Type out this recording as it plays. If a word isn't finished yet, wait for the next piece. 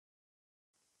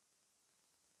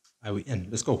Are we in?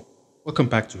 Let's go. Welcome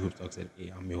back to Hoops Talks at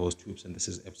A. I'm your host, Hoops, and this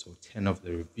is episode 10 of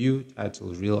the review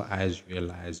titled Real Eyes,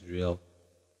 Realize Real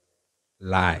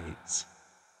Lies.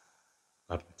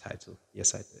 Got my title.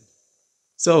 Yes, I did.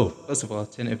 So, first of all,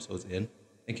 10 episodes in.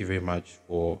 Thank you very much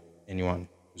for anyone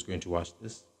who's going to watch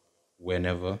this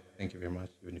whenever. Thank you very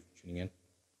much, even if you're tuning in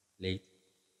late.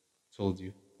 Told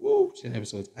you. Woo, 10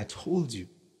 episodes. I told you.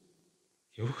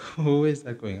 Where's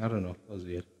that going? I don't know. That was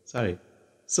weird. Sorry.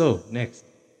 So, next.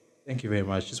 Thank you very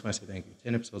much. Just want to say thank you.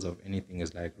 10 episodes of anything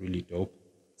is like really dope.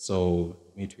 So,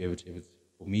 me to be able to,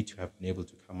 for me to have been able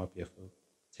to come up here for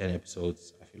 10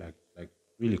 episodes, I feel like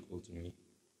really cool to me.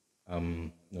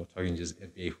 Talking just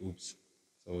NBA hoops.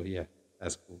 So, yeah,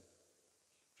 that's cool.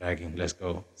 Dragging, let's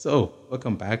go. So,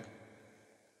 welcome back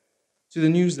to the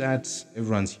news that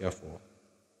everyone's here for.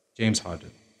 James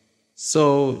Harden.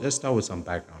 So, let's start with some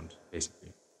background,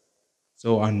 basically.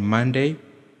 So, on Monday,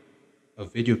 a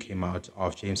video came out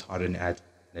of James Harden at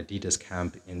an Adidas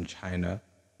camp in China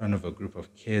in front of a group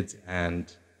of kids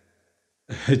and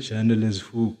journalists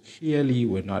who clearly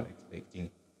were not expecting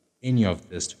any of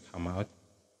this to come out.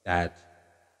 That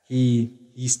he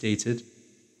stated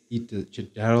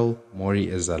Daryl Morey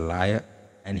is a liar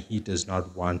and he does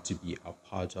not want to be a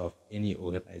part of any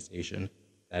organization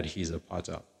that he's a part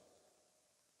of.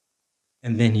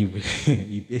 And then he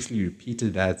he basically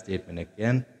repeated that statement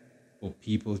again for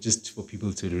people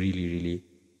to really, really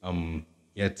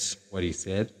get what he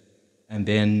said. And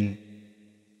then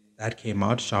that came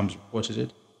out, Shams reported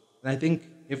it. And I think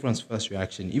everyone's first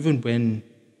reaction, even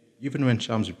when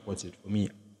Shams reported, for me,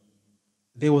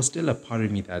 there was still a part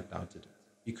of me that doubted it.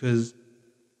 Because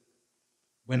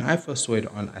when I first saw it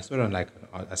on, I saw it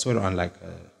on like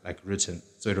written.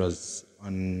 So it was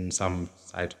on some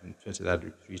site on Twitter that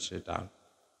retweeted it down.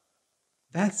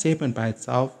 That statement by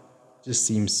itself just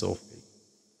seems so fake.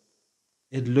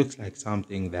 It looks like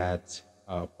something that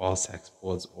Ball Sack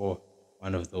Sports or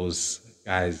one of those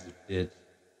guys did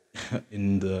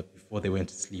in the before they went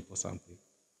to sleep or something.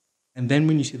 And then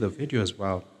when you see the video as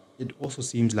well, it also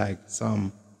seems like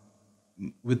some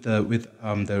with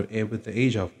the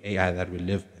age of AI that we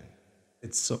live in.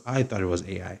 It's so I thought it was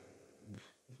AI.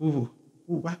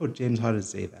 Why would James Harden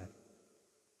say that?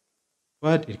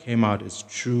 But it came out as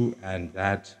true, and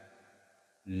that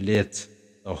lit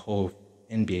the whole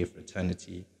NBA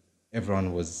fraternity.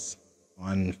 Everyone was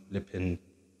on flipping.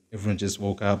 Everyone just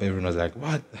woke up. Everyone was like,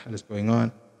 "What the hell is going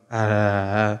on?"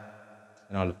 And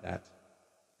all of that.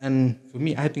 And for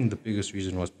me, I think the biggest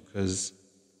reason was because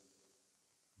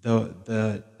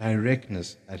the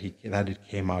directness that it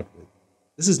came out with.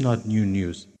 This is not new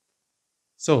news.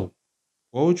 So,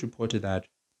 Woj reported that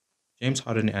James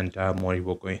Harden and Daryl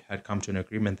Morey had come to an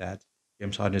agreement that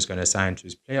James Harden is going to sign to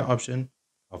his player option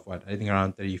of what I think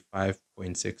around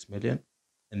 35.6 million,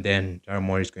 and then Daryl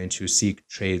Morey is going to seek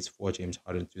trades for James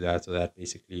Harden to that, so that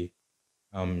basically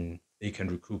they can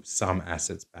recoup some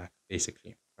assets back,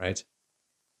 basically, right?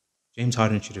 James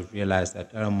Harden should have realized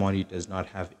that Daryl Morey does not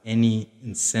have any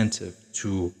incentive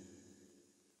to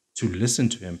listen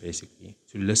to him, basically,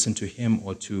 to listen to him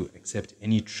or to accept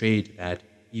any trade that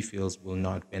he feels will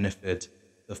not benefit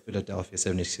the Philadelphia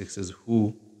 76ers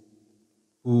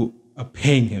who are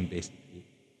paying him, basically.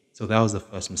 So that was the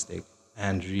first mistake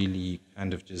and really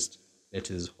kind of just led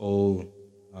to this whole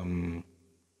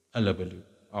hullabaloo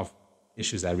of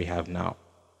issues that we have now.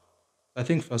 I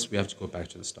think first we have to go back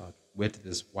to the start.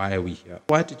 Why are we here?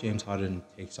 Why did James Harden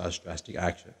take such drastic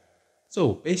action?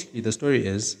 So basically, the story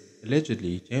is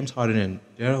allegedly James Harden and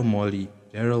Daryl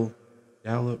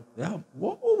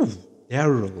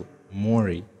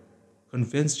Morey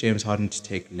convinced James Harden to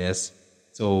take less.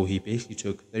 So he basically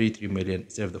took 33 million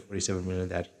instead of the 47 million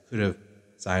that he could have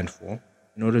signed for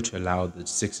in order to allow the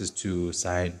Sixers to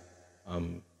sign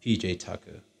PJ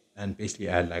Tucker and basically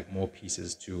add like more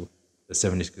pieces to the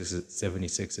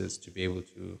 76ers to be able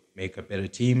to make a better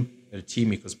team. Better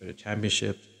team equals better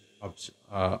championship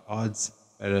odds,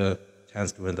 better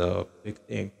chance to win the big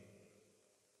thing.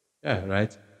 Yeah,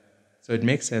 right? So it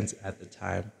makes sense at the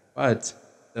time. But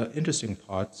the interesting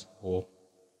part, or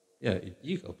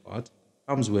illegal part,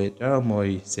 comes where Daryl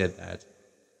Morey said that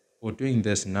for doing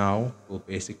this now will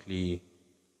basically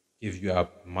give you a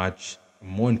much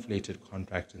more inflated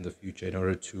contract in the future in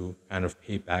order to kind of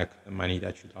pay back the money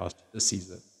that you lost this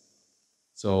season.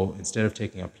 So instead of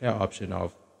taking a player option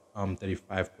of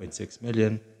 35.6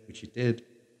 million, which he did,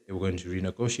 they were going to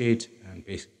renegotiate and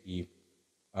basically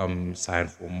sign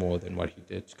for more than what he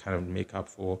did to kind of make up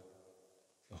for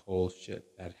the whole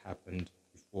shit that happened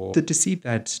before. The deceit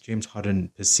that James Harden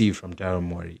perceived from Daryl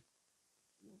Morey.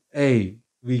 Hey,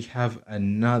 we have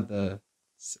another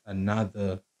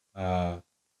uh,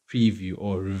 preview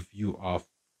or review of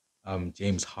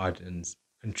James Harden's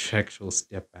contractual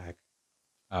step back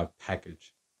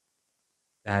package.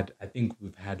 That I think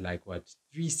we've had like what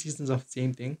 3 seasons of the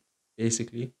same thing,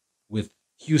 basically, with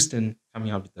Houston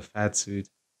coming out with the fat suit,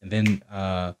 and then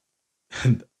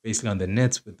basically on the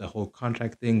Nets with the whole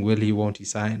contract thing, will he, won't he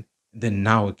sign? And then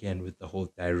now again with the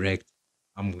whole direct,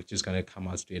 I'm just gonna come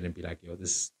out straight and be like, yo,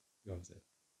 this, you know what I'm saying?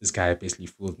 This guy basically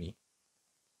fooled me.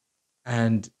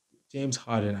 And James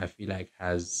Harden, I feel like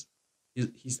he's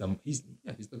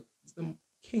the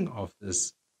king of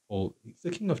this whole. He's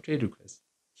the king of trade requests.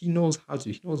 He knows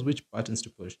which buttons to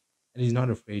push, and he's not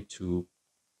afraid to.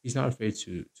 He's not afraid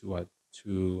to what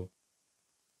to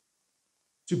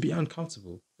be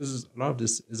uncomfortable, because a lot of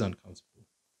this is uncomfortable.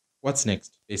 What's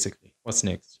next? Basically, what's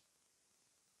next?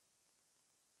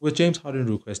 With James Harden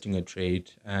requesting a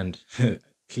trade and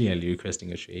clearly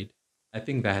requesting a trade, I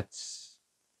think that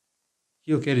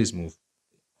he'll get his move.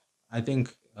 I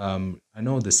think I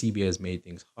know the CBA has made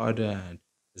things harder, and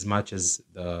as much as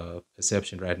the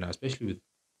perception right now, especially with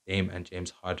Dame and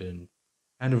James Harden,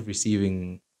 kind of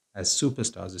receiving as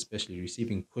superstars, especially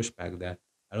receiving pushback that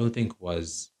I don't think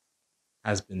was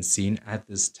has been seen at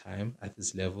this time, at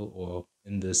this level, or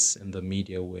in the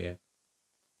media, where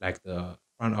like the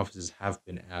front offices have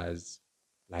been as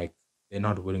like they're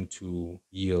not willing to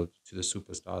yield to the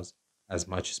superstars as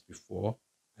much as before.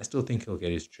 I still think he'll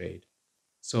get his trade.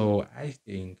 So I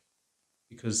think,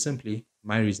 because simply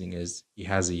my reasoning is he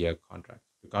has a year contract.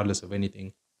 Regardless of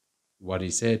anything, what he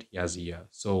said, he has a year.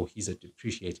 So he's a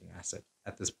depreciating asset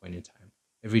at this point in time.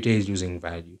 Every day is losing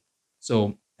value.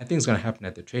 So I think it's gonna happen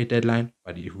at the trade deadline,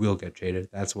 but he will get traded.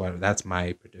 That's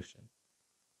my prediction.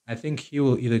 I think he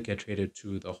will either get traded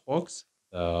to the Hawks,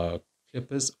 the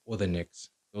Clippers, or the Knicks.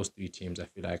 Those 3 teams I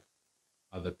feel like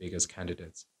are the biggest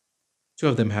candidates. 2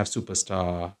 of them have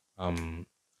superstar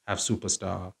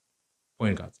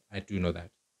point guards. I do know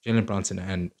that. Jalen Brunson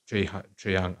and Trey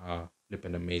Young are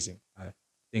flipping amazing. I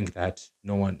think that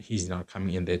he's not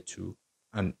coming in there to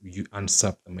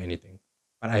unsub them anything.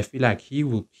 But I feel like he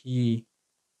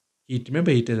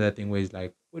remember he did that thing where he's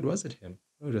like, wait, was it him?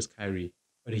 No, it was Kyrie.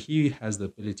 But he has the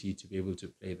ability to be able to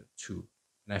play the two.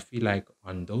 And I feel like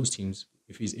on those teams,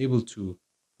 if he's able to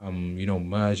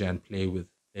merge and play with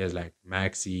players like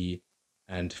Maxi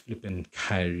and flipping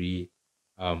Kyrie,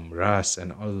 Russ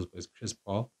and all those boys, Chris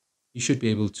Paul, he should be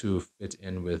able to fit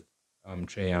in with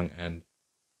Trey Young and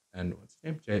what's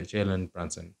his name? Jalen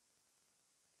Brunson.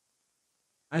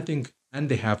 I think, and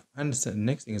they have, and the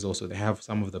next thing is also they have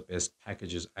some of the best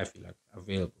packages I feel like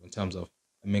available in terms of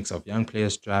a mix of young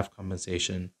players, draft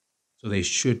compensation. So they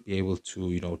should be able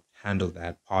to, handle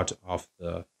that part of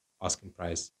the asking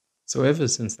price. So ever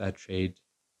since that trade,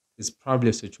 it's probably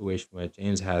a situation where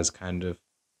James has kind of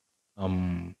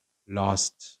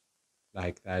lost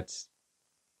like that.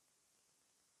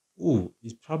 Ooh,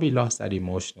 he's probably lost that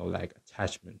emotional like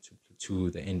attachment to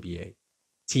the NBA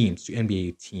teams, to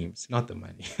NBA teams, not the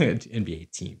money, to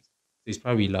NBA teams. So he's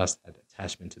probably lost that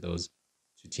attachment to those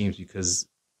 2 teams, because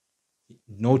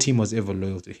no team was ever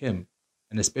loyal to him,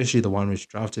 and especially the one which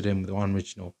drafted him, the one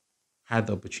which had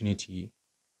the opportunity.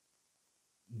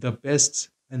 The best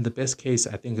case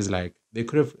I think is like they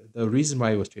could have, the reason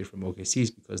why he was traded from OKC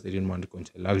is because they didn't want to go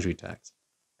into a luxury tax.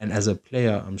 And as a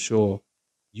player, I'm sure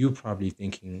you probably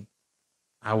thinking,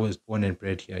 I was born and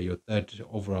bred here, your third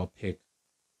overall pick.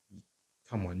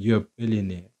 Come on, you're a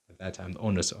billionaire at that time, the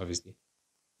owners obviously.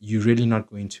 You're really not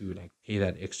going to like pay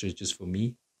that extra just for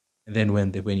me. And then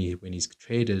when he's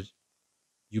traded,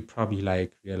 you probably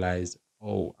like realize,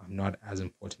 oh, I'm not as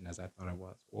important as I thought I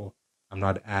was, or I'm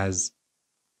not as,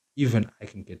 even I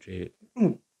can get traded.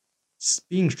 Just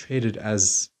being traded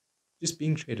as just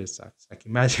being traded sucks. Like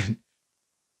imagine,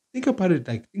 think about it.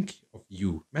 Like think of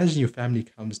you. Imagine your family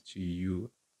comes to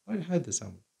you. I heard this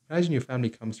somewhere. Imagine your family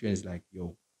comes to you and is like,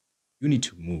 yo, you need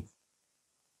to move.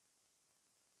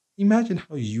 Imagine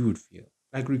how you would feel.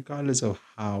 Like regardless of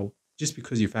how, just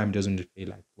because your family doesn't need to pay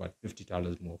like what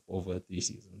 $50 more for over 3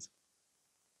 seasons.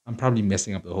 I'm probably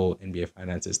messing up the whole NBA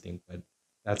finances thing, but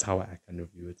that's how I kind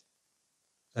of view it.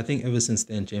 I think ever since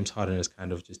then, James Harden has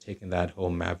kind of just taken that whole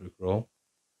maverick role,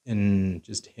 and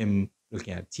just him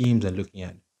looking at teams and looking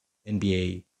at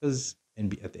NBA, because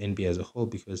NBA, at the NBA as a whole,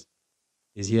 because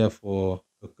he's here for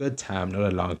a good time,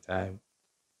 not a long time.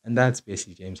 And that's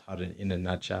basically James Harden in a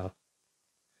nutshell.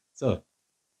 So,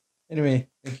 anyway,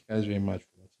 thank you guys very much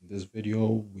for watching this video.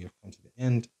 We have come to the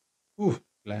end. Ooh,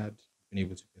 glad I've been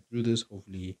able to get through this.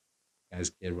 Hopefully, you guys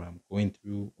get what I'm going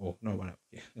through, or not what I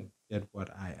get what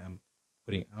I am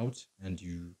putting out, and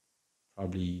you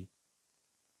probably,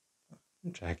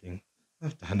 I'm tracking. I'm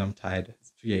done. I'm tired.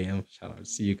 It's 3 a.m. Shout out.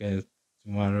 See you guys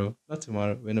tomorrow, not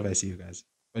tomorrow, whenever I see you guys,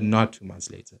 but not 2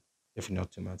 months later. Definitely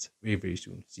not 2 months. Very, very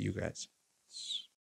soon. See you guys.